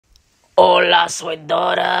Hola, soy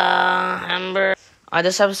Dora. Amber.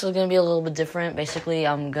 This episode is gonna be a little bit different. Basically,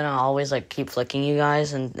 I'm gonna always keep flicking you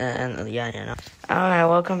guys, and yeah, you know. All right,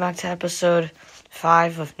 welcome back to episode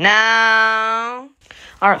 5 of Now.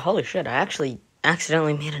 All right, holy shit! I actually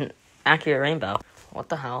accidentally made an accurate rainbow. What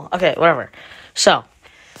the hell? Okay, whatever. So,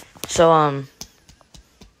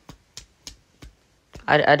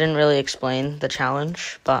 I didn't really explain the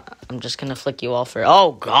challenge, but I'm just gonna flick you all for.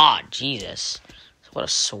 Oh God, Jesus! What a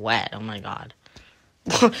sweat! Oh my God!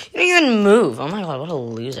 You don't even move. Oh my God! What a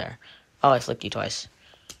loser! Oh, I flicked you twice.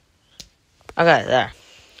 Okay, there.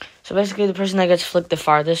 So basically, the person that gets flicked the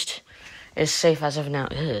farthest is safe as of now.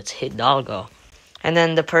 Ew, it's Hidalgo, and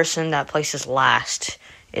then the person that places last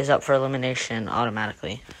is up for elimination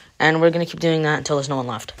automatically. And we're gonna keep doing that until there's no one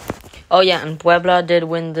left. Oh yeah, and Puebla did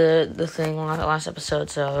win the thing last episode,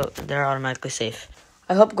 so they're automatically safe.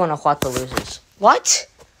 I hope Guanajuato loses. What?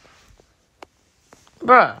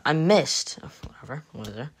 Bruh, I missed. Oh, whatever,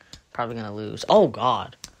 loser. Probably gonna lose. Oh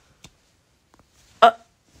God.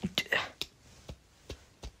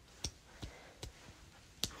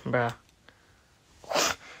 Bruh.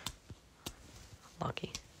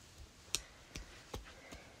 Lucky.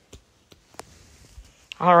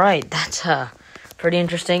 Alright, that's pretty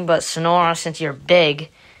interesting, but Sonora, since you're big,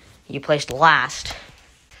 you placed last.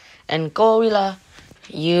 And Gorilla,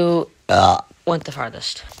 you went the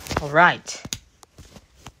farthest. Alright.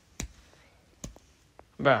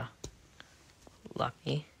 Bruh.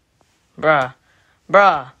 Lucky. Bruh.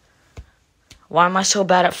 Why am I so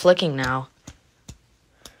bad at flicking now?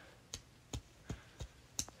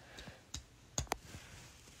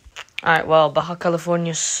 Alright, well, Baja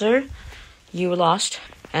California, sir, you lost.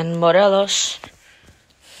 And Morelos,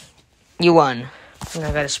 you won. I think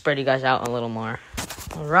I gotta spread you guys out a little more.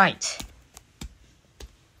 Alright.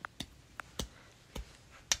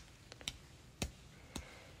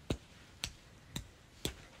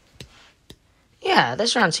 Yeah,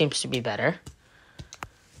 this round seems to be better.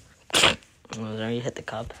 Loser, you hit the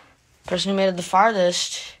cup. Person who made it the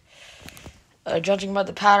farthest, judging by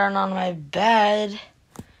the pattern on my bed,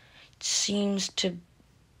 seems to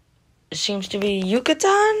be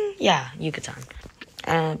Yucatan? Yeah, Yucatan.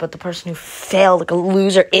 But the person who failed like a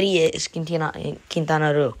loser idiot is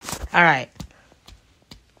Quintana Roo. Alright.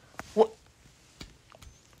 What?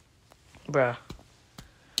 Bruh.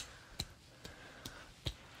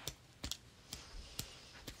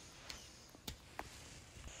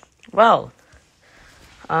 Well,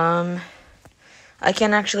 I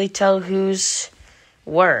can't actually tell who's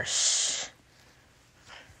worse.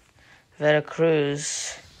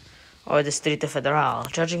 Veracruz or Distrito Federal.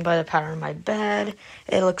 Judging by the pattern on my bed,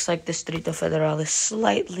 it looks like Distrito Federal is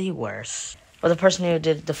slightly worse. But the person who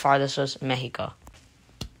did the farthest was Mexico.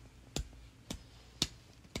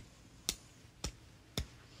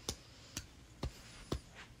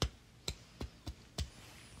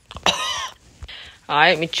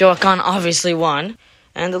 Alright, Michoacan obviously won.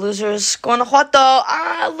 And the loser is Guanajuato.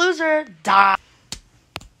 Loser. Die.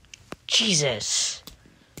 Jesus.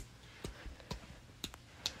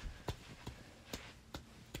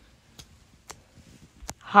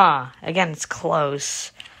 Again, it's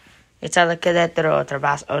close. It's either Querétaro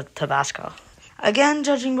or Tabasco. Again,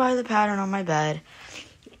 judging by the pattern on my bed,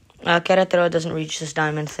 Querétaro doesn't reach this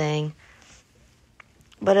diamond thing.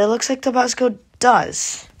 But it looks like Tabasco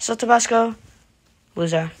does. So Tabasco,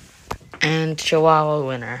 loser. And Chihuahua,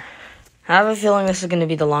 winner. I have a feeling this is going to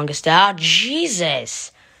be the longest.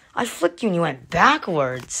 Jesus! I flicked you and you went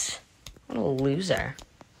backwards. What a loser.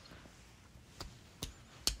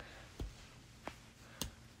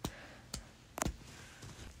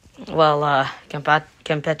 Well,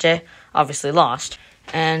 Campeche obviously lost.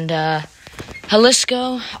 And,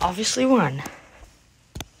 Jalisco obviously won.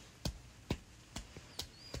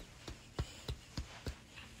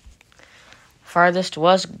 Farthest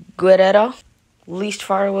was Guerrero. Least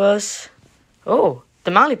far was...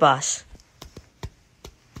 Tamaulipas.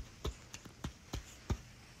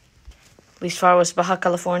 Least far was Baja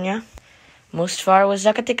California. Most far was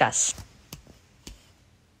Zacatecas.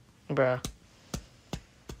 Bruh.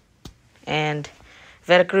 And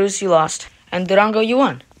Veracruz, you lost. And Durango, you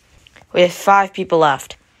won. We have 5 people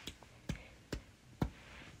left.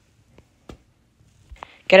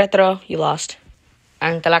 Querétaro, you lost.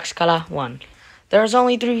 And Tlaxcala won. There's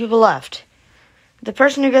only 3 people left. The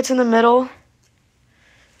person who gets in the middle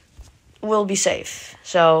will be safe.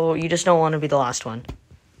 So you just don't want to be the last one.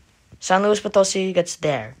 San Luis Potosi gets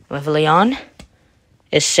there. Nuevo Leon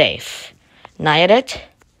is safe. Nayarit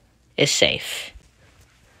is safe.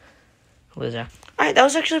 Loser. Alright, that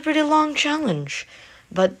was actually a pretty long challenge.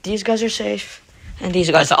 But these guys are safe. And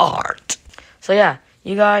these guys aren't. So yeah,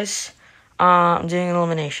 you guys I'm doing an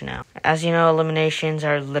elimination now. As you know, eliminations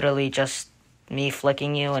are literally just me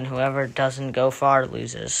flicking you, and whoever doesn't go far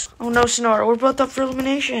loses. Oh no, Sonora, we're both up for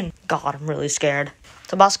elimination. God, I'm really scared.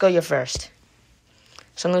 Tabasco, you're first.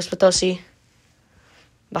 San Luis Potosi,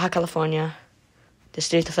 Baja California,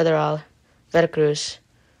 Distrito Federal, Veracruz,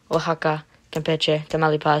 Oaxaca, Campeche,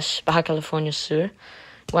 Tamaulipas, Baja California Sur,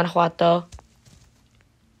 Guanajuato.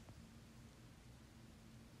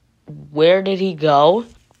 Where did he go?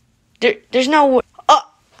 There's no...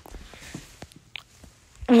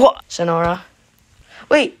 What? Sonora.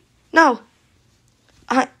 Wait, no.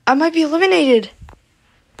 I might be eliminated.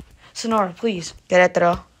 Sonora, please.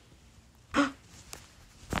 Querétaro.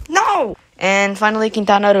 No! And finally,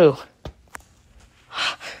 Quintana Roo.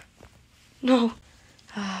 No.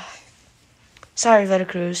 Sorry,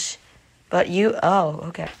 Veracruz. But you... Oh,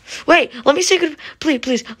 okay. Wait, let me say good...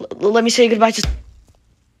 Please. Let me say goodbye to...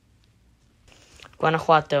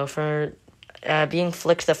 Guanajuato for being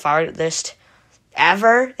flicked the farthest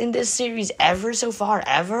ever in this series. Ever so far.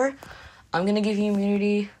 Ever. I'm going to give you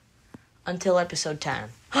immunity until episode 10.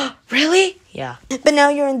 Really? Yeah. But now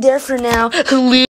you're in there for now.